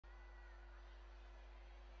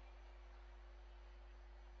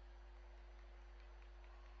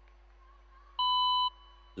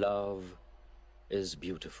Love is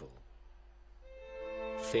beautiful,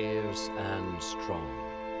 fierce and strong,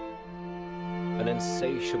 an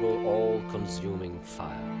insatiable, all-consuming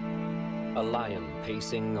fire, a lion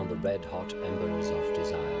pacing on the red-hot embers of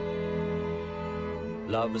desire.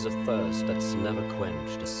 Love is a thirst that's never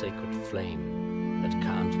quenched, a sacred flame that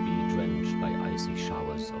can't be drenched by icy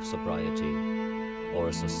showers of sobriety, or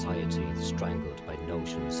a society strangled by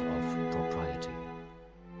notions of propriety.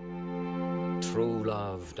 True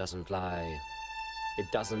love doesn't lie, it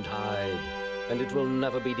doesn't hide, and it will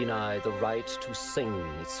never be denied the right to sing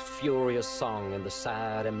its furious song in the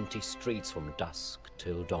sad, empty streets from dusk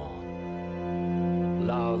till dawn.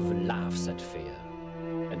 Love laughs at fear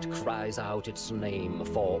and cries out its name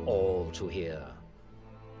for all to hear.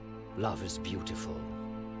 Love is beautiful,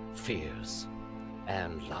 fierce,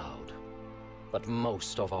 and loud, but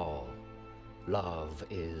most of all, love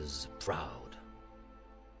is proud.